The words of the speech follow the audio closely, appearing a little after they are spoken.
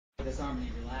this arm and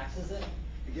he relaxes it.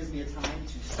 It gives me a time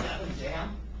to step and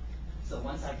jam. So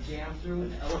once I jam through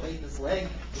and elevate this leg,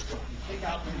 it can kick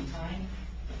out from behind.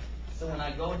 So when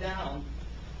I go down,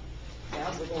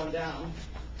 as we're going down,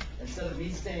 instead of me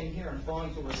staying here and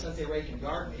falling to where Sensei Ray can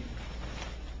guard me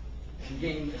and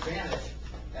gain advantage,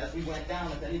 as we went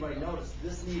down, if anybody noticed,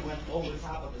 this knee went over the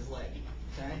top of his leg.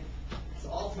 Okay? So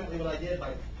ultimately what I did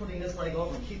by putting this leg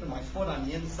over and keeping my foot on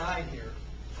the inside here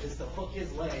is to hook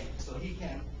his leg so he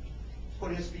can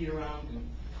put his feet around and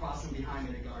cross him behind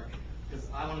me to guard me. Because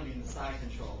I want to be in the side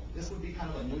control. This would be kind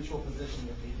of a neutral position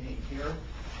with me being here.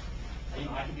 You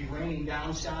know, I could be raining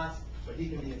down shots, but he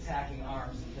can be attacking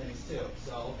arms and things too.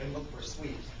 So, and look for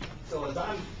sweeps. So as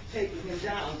I'm taking him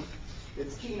down,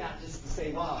 it's key not just to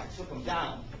say, wow, I took him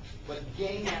down, but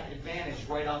gain that advantage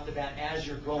right off the bat as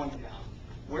you're going down.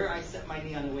 Where I set my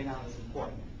knee on the way down is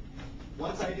important.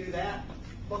 Once I do that,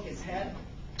 hook his head,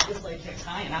 this leg kicks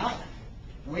high and out,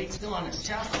 weight still on his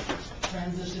chest,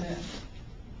 transition in.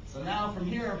 So now from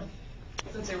here,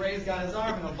 Sensei Ray's got his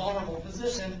arm in a vulnerable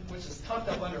position, which is tucked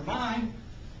up under mine.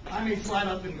 I may slide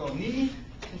up and go knee,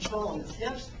 controlling his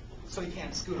hips so he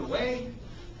can't scoot away,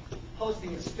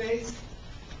 posting his face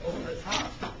over the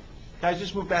top. Guys,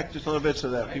 just move back just a little bit so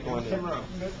that people understand.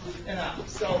 And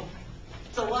so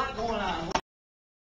it's a lot going on.